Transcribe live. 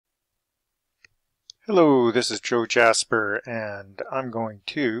Hello, this is Joe Jasper, and I'm going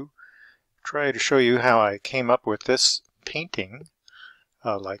to try to show you how I came up with this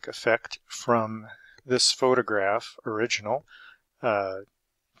painting-like effect from this photograph, original,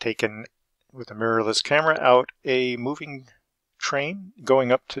 taken with a mirrorless camera out a moving train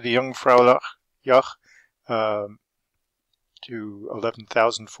going up to the Jungfraujoch to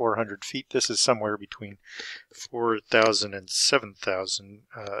 11,400 feet. This is somewhere between 4,000 and 7,000.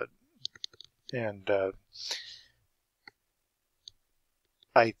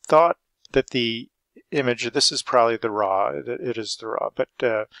 I thought that the image, this is probably the raw, it is the raw, but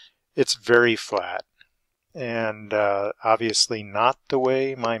it's very flat and obviously not the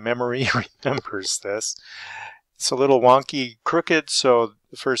way my memory remembers this. It's a little wonky, crooked, so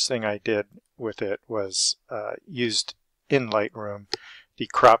the first thing I did with it was used in Lightroom the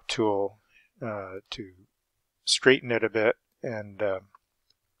crop tool to straighten it a bit and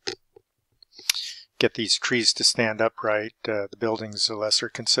get these trees to stand upright. The building's a lesser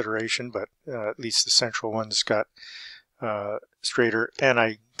consideration, but at least the central ones got straighter. And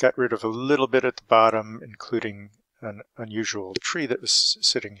I got rid of a little bit at the bottom, including an unusual tree that was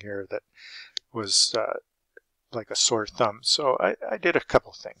sitting here that was like a sore thumb. So I did a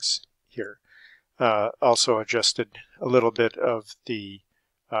couple things here. Also adjusted a little bit of the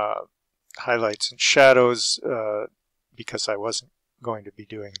highlights and shadows because I wasn't going to be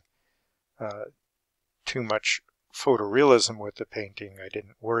doing too much photorealism with the painting. I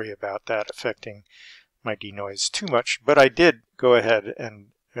didn't worry about that affecting my denoise too much, but I did go ahead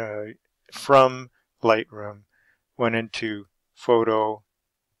and from Lightroom went into Photo,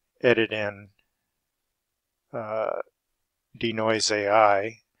 Edit in, Denoise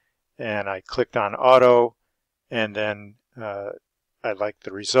AI, and I clicked on Auto, and then I liked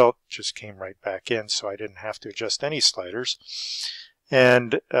the result, just came right back in, so I didn't have to adjust any sliders.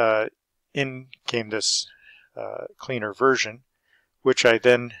 And in came this cleaner version, which I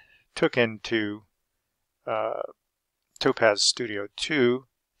then took into Topaz Studio 2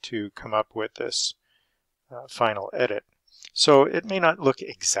 to come up with this final edit. So it may not look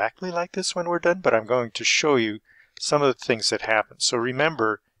exactly like this when we're done, but I'm going to show you some of the things that happen. So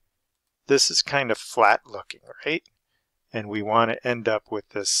remember, this is kind of flat looking, right? And we want to end up with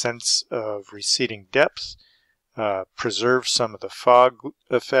this sense of receding depth, preserve some of the fog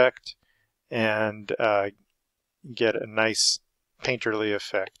effect, and get a nice painterly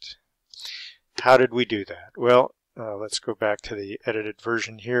effect. How did we do that? Well, let's go back to the edited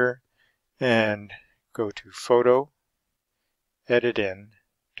version here and go to Photo, Edit in,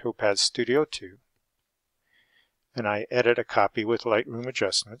 Topaz Studio 2, and I edit a copy with Lightroom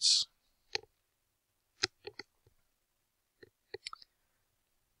adjustments.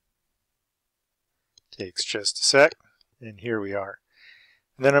 Takes just a sec, and here we are.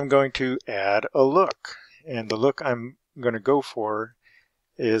 And then I'm going to add a look, and the look I'm going to go for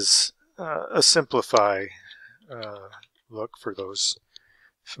is a simplify look for those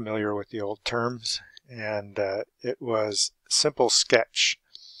familiar with the old terms, and it was simple sketch.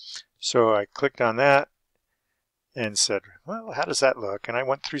 So I clicked on that and said, well, how does that look? And I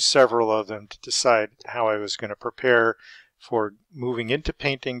went through several of them to decide how I was going to prepare for moving into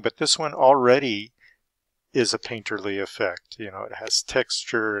painting, but this one already is a painterly effect. You know, it has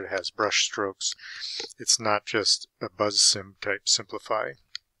texture, it has brush strokes. It's not just a BuzzSim type simplify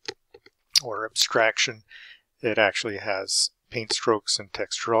or abstraction. It actually has paint strokes and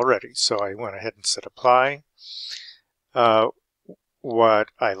texture already. So I went ahead and said apply. What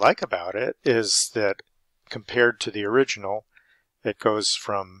I like about it is that compared to the original, it goes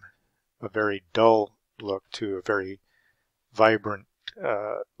from a very dull look to a very vibrant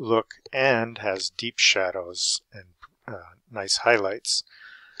look and has deep shadows and nice highlights.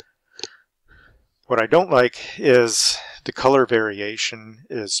 What I don't like is the color variation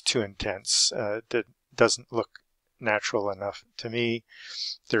is too intense. It doesn't look natural enough to me.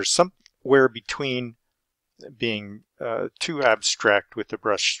 There's somewhere between being too abstract with the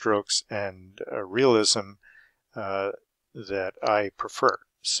brush strokes and realism that I prefer.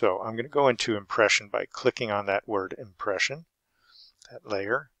 So I'm going to go into impression by clicking on that word impression, that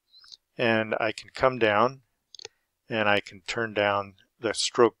layer, and I can come down and I can turn down the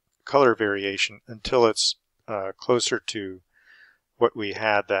stroke color variation until it's closer to what we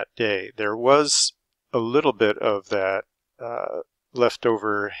had that day. There was a little bit of that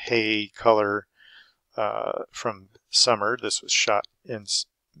leftover hay color from summer. This was shot in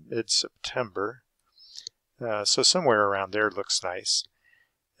mid-September, so somewhere around there looks nice.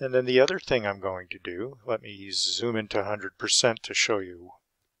 And then the other thing I'm going to do, let me zoom into 100% to show you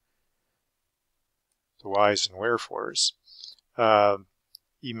the whys and wherefores.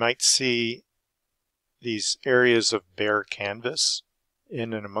 You might see these areas of bare canvas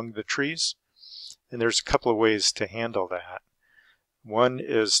in and among the trees. And there's a couple of ways to handle that. One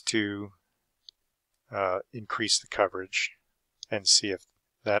is to increase the coverage and see if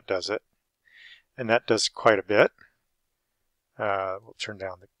that does it. And that does quite a bit. We'll turn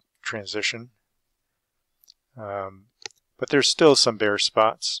down the transition. But there's still some bare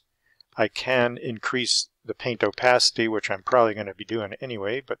spots. I can increase the paint opacity, which I'm probably going to be doing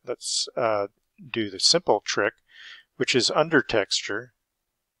anyway, but let's do the simple trick, which is under texture.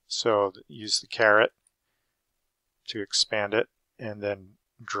 So use the caret to expand it and then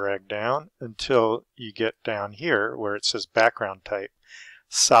drag down until you get down here where it says background type.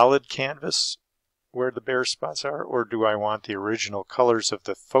 Solid canvas where the bare spots are, or do I want the original colors of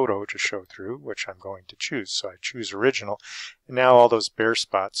the photo to show through, which I'm going to choose. So I choose original, and now all those bare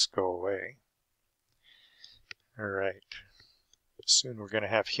spots go away. All right. Soon we're going to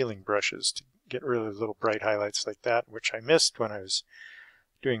have healing brushes to get rid of little bright highlights like that, which I missed when I was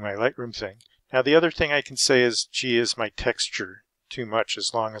doing my Lightroom thing. Now the other thing I can say is, gee, is my texture too much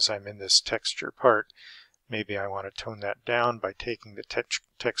as long as I'm in this texture part? Maybe I want to tone that down by taking the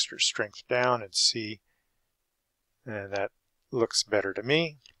texture strength down and see, and that looks better to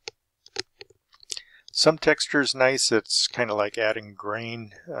me. Some texture is nice. It's kind of like adding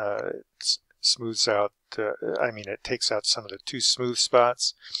grain. It smooths out, it takes out some of the too smooth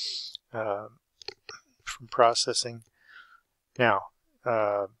spots from processing. Now,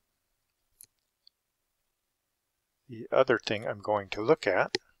 the other thing I'm going to look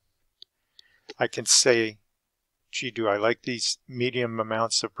at, I can say, gee, do I like these medium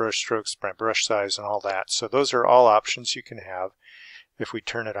amounts of brush strokes, my brush size, and all that? So those are all options you can have. If we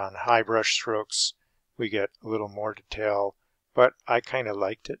turn it on high brush strokes, we get a little more detail, but I kind of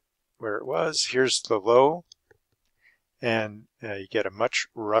liked it where it was. Here's the low, and you get a much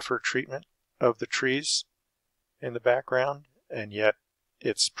rougher treatment of the trees in the background, and yet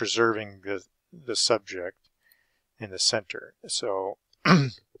it's preserving the subject in the center. So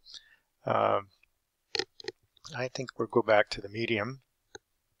I think we'll go back to the medium.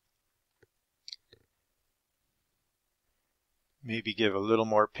 Maybe give a little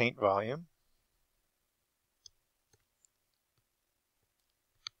more paint volume.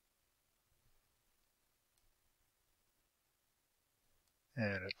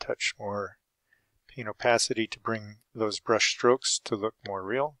 And a touch more paint opacity to bring those brush strokes to look more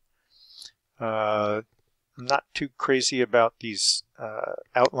real. I'm not too crazy about these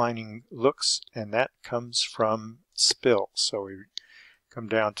outlining looks, and that comes from spill. So we come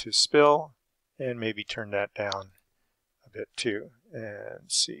down to spill and maybe turn that down a bit too and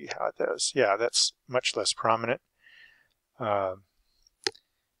see how it does. Yeah, that's much less prominent.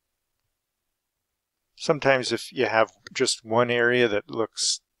 Sometimes if you have just one area that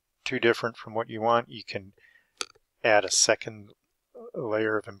looks too different from what you want, you can add a second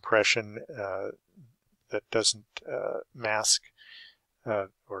layer of impression that doesn't mask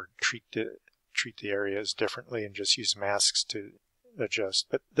or treat the areas differently, and just use masks to adjust.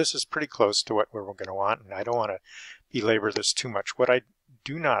 But this is pretty close to what we're going to want, and I don't want to belabor this too much. What I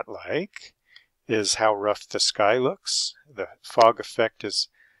do not like is how rough the sky looks. The fog effect is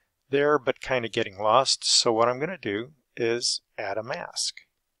there, but kind of getting lost. So what I'm going to do is add a mask.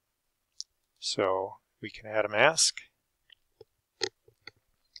 So we can add a mask.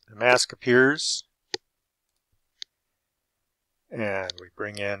 The mask appears, and we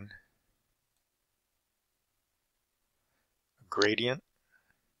bring in a gradient,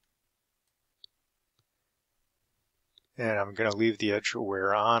 and I'm going to leave the edge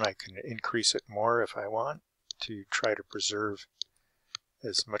aware on. I can increase it more if I want to try to preserve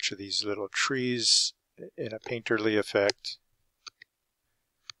as much of these little trees in a painterly effect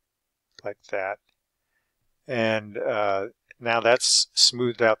like that. And now that's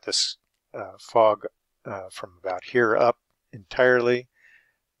smoothed out this fog from about here up entirely,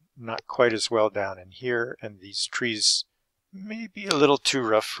 not quite as well down in here, and these trees may be a little too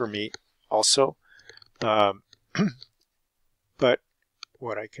rough for me also. But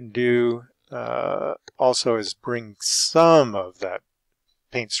what I can do also is bring some of that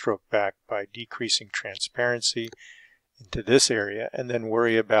paint stroke back by decreasing transparency into this area, and then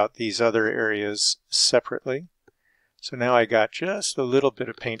worry about these other areas separately. So now I got just a little bit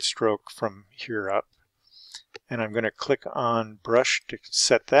of paint stroke from here up, and I'm going to click on brush to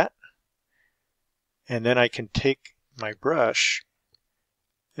set that, and then I can take my brush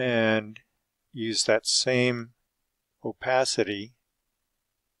and use that same opacity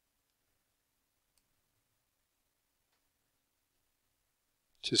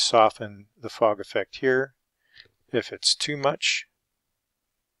to soften the fog effect here. If it's too much,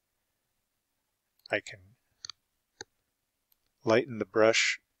 I can lighten the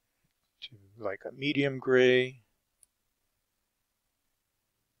brush to like a medium gray.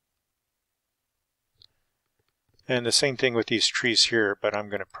 And the same thing with these trees here, but I'm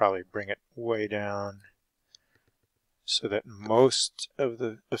going to probably bring it way down so that most of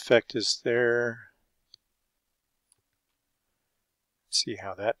the effect is there. See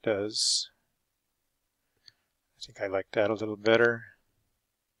how that does. I think I like that a little better.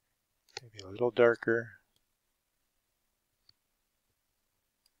 Maybe a little darker.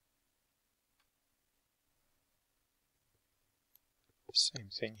 Same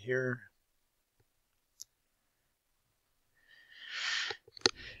thing here.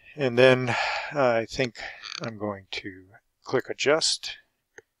 And then I think I'm going to click Adjust,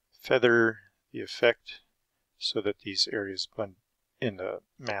 feather the effect so that these areas blend in the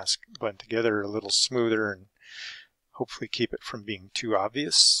mask blend together a little smoother, and hopefully keep it from being too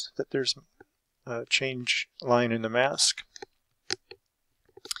obvious that there's a change line in the mask.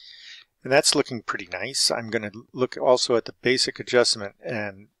 And that's looking pretty nice. I'm going to look also at the basic adjustment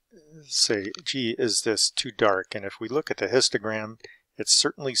and say, gee, is this too dark? And if we look at the histogram, it's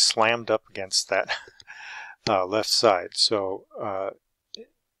certainly slammed up against that left side. So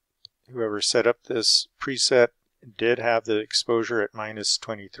whoever set up this preset did have the exposure at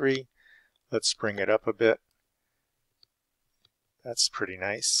 -23. Let's bring it up a bit. That's pretty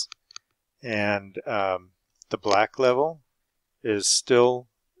nice. And the black level is still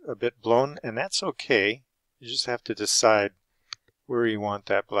a bit blown, and that's okay. You just have to decide where you want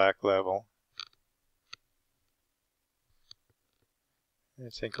that black level. I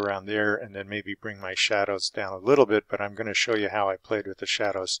think around there, and then maybe bring my shadows down a little bit, but I'm going to show you how I played with the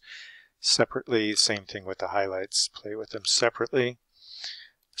shadows separately. Same thing with the highlights, play with them separately.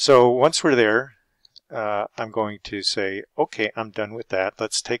 So once we're there, I'm going to say, okay, I'm done with that.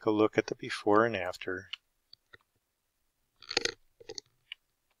 Let's take a look at the before and after.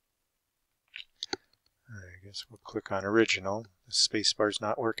 I guess we'll click on original. The space bar's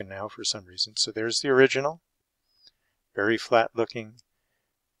not working now for some reason. So there's the original. Very flat looking,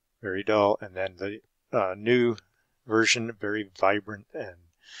 very dull, and then the new version, very vibrant and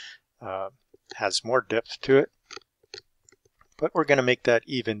has more depth to it. But we're going to make that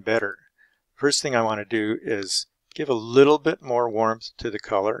even better. First thing I want to do is give a little bit more warmth to the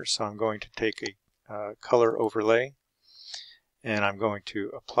color. So I'm going to take a color overlay, and I'm going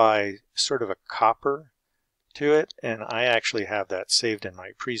to apply sort of a copper to it. And I actually have that saved in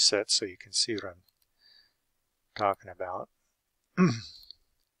my presets, so you can see what I'm talking about.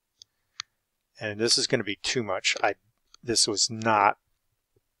 And this is going to be too much. This was not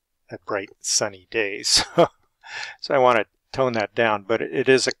a bright sunny day, so I want to tone that down. But it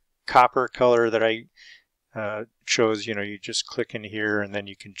is a copper color that I chose. You know, you just click in here, and then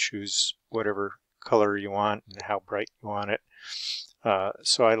you can choose whatever color you want and how bright you want it.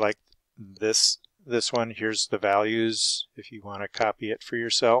 So I like this one. Here's the values if you want to copy it for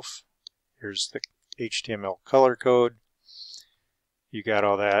yourself. Here's the HTML color code. You got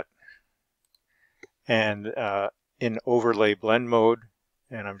all that. And in overlay blend mode,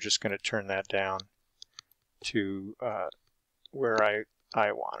 and I'm just going to turn that down to where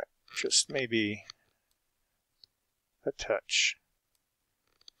I want it. Just maybe a touch.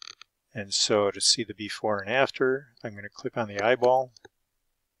 And so to see the before and after, I'm going to click on the eyeball.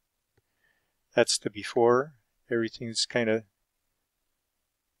 That's the before. Everything's kind of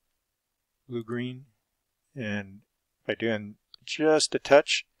blue-green. And by doing just a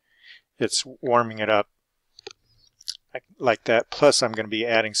touch, it's warming it up like that. Plus, I'm going to be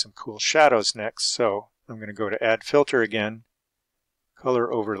adding some cool shadows next. So I'm going to go to Add Filter again,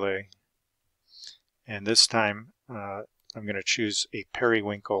 Color Overlay. And this time, I'm going to choose a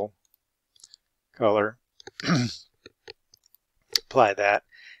periwinkle color. Apply that.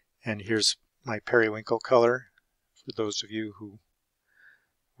 And here's my periwinkle color for those of you who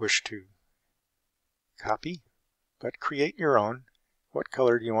wish to copy, but create your own. What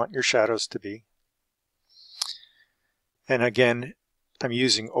color do you want your shadows to be? And again, I'm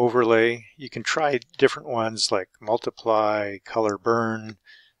using overlay. You can try different ones like multiply, color burn,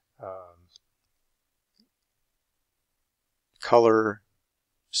 color,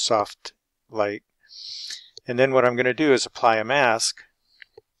 soft light. And then what I'm going to do is apply a mask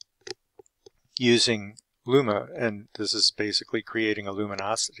using Luma, and this is basically creating a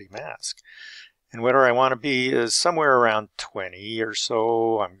luminosity mask. And where I want to be is somewhere around 20 or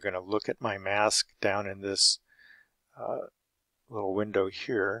so. I'm going to look at my mask down in this little window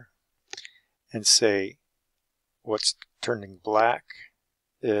here and say what's turning black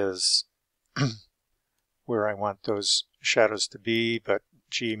is where I want those shadows to be, but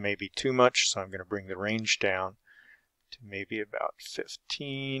G may be too much, so I'm going to bring the range down to maybe about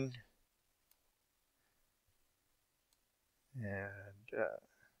 15. And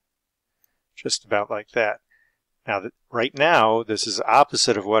just about like that. Now, right now, this is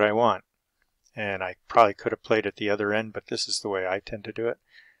opposite of what I want. And I probably could have played at the other end, but this is the way I tend to do it.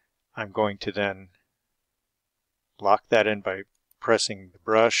 I'm going to then lock that in by pressing the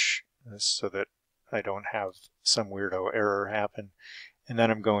brush so that I don't have some weirdo error happen. And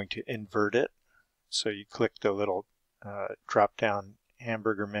then I'm going to invert it. So you click the little drop-down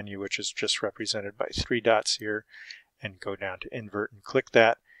hamburger menu, which is just represented by 3 dots here, and go down to invert and click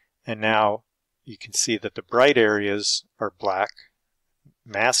that. And now you can see that the bright areas are black,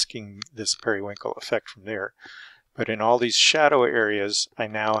 masking this periwinkle effect from there. But in all these shadow areas, I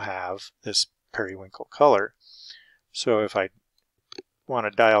now have this periwinkle color. So if I want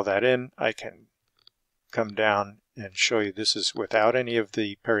to dial that in, I can come down and show you this is without any of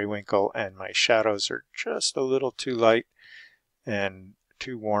the periwinkle, and my shadows are just a little too light and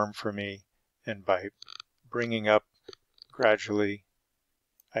too warm for me. And by bringing up gradually,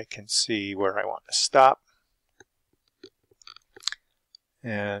 I can see where I want to stop.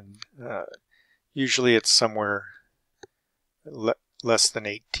 And usually it's somewhere less than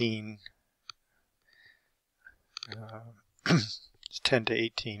 18. 10 to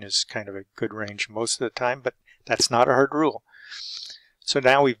 18 is kind of a good range most of the time, but that's not a hard rule. So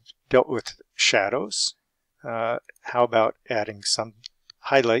now we've dealt with shadows. How about adding some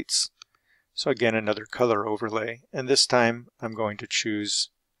highlights? So again, another color overlay, and this time I'm going to choose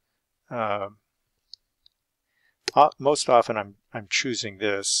most often I'm choosing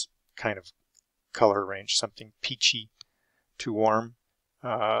this kind of color range, something peachy to warm,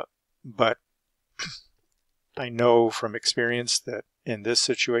 but I know from experience that in this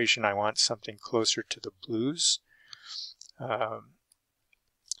situation I want something closer to the blues,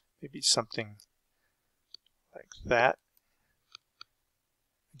 maybe something like that.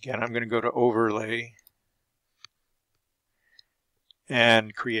 Again, I'm going to go to overlay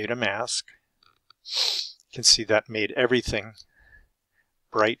and create a mask. You can see that made everything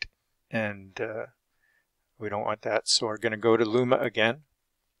bright, and we don't want that, so we're going to go to Luma again,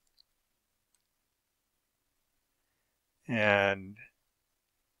 and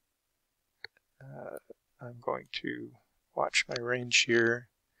I'm going to watch my range here,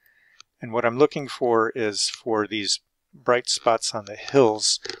 and what I'm looking for is for these bright spots on the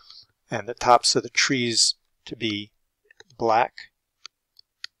hills and the tops of the trees to be black.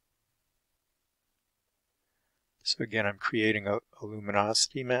 So again, I'm creating a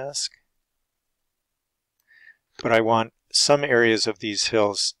luminosity mask, but I want some areas of these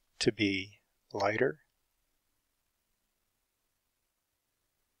hills to be lighter.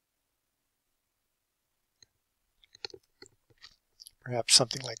 Perhaps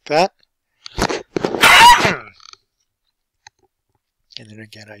something like that. And then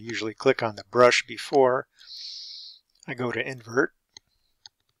again, I usually click on the brush before I go to invert.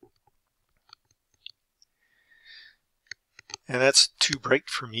 And that's too bright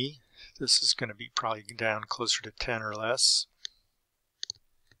for me. This is going to be probably down closer to 10 or less.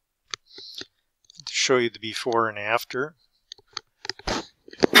 To show you the before and after.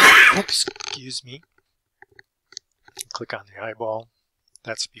 Excuse me. Click on the eyeball.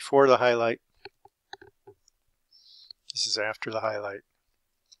 That's before the highlight. This is after the highlight.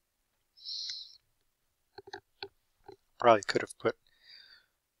 Probably could have put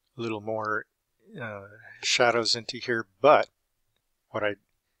a little more shadows into here, but what I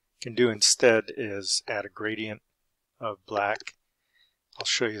can do instead is add a gradient of black. I'll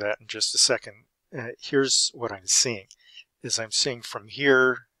show you that in just a second. Here's what I'm seeing. I'm seeing from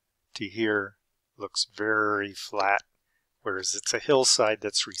here to here looks very flat, whereas it's a hillside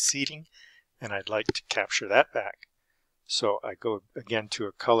that's receding, and I'd like to capture that back. So I go again to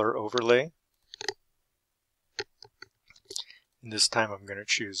a color overlay, and this time I'm going to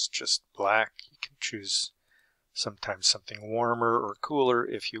choose just black. You can choose sometimes something warmer or cooler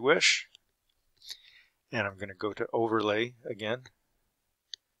if you wish. And I'm going to go to overlay again.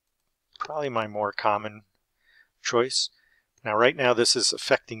 Probably my more common choice. Now right now this is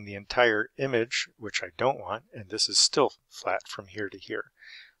affecting the entire image, which I don't want, and this is still flat from here to here.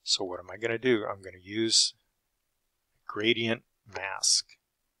 So what am I going to do? I'm going to use gradient mask.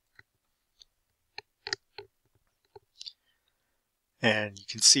 And you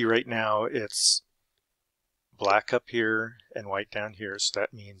can see right now it's black up here and white down here, so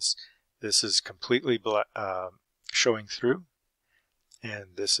that means this is completely showing through,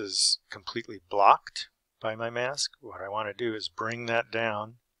 and this is completely blocked by my mask. What I want to do is bring that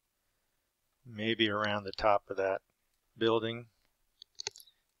down, maybe around the top of that building,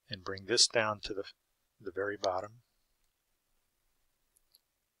 and bring this down to the very bottom.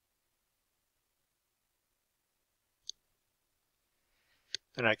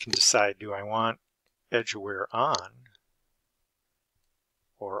 And I can decide, do I want edge aware on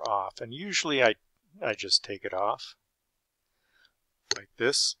or off? And usually I just take it off like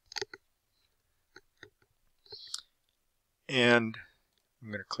this. And I'm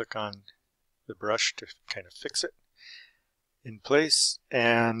going to click on the brush to kind of fix it in place.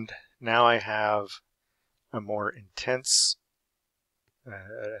 And now I have a more intense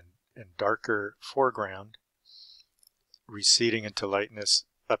and darker foreground receding into lightness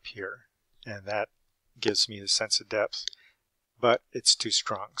up here. And that gives me the sense of depth, but it's too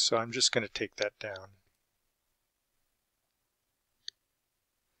strong. So I'm just going to take that down.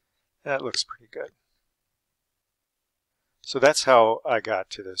 That looks pretty good. So that's how I got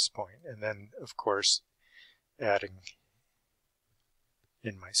to this point. And then, of course, adding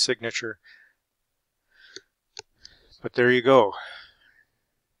in my signature. But there you go.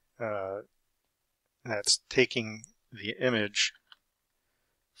 That's taking the image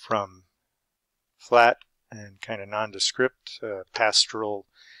from flat and kind of nondescript pastoral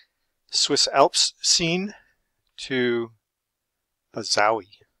Swiss Alps scene to a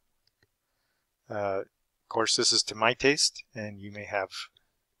zowie. Of course, this is to my taste, and you may have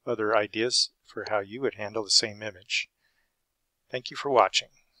other ideas for how you would handle the same image. Thank you for watching.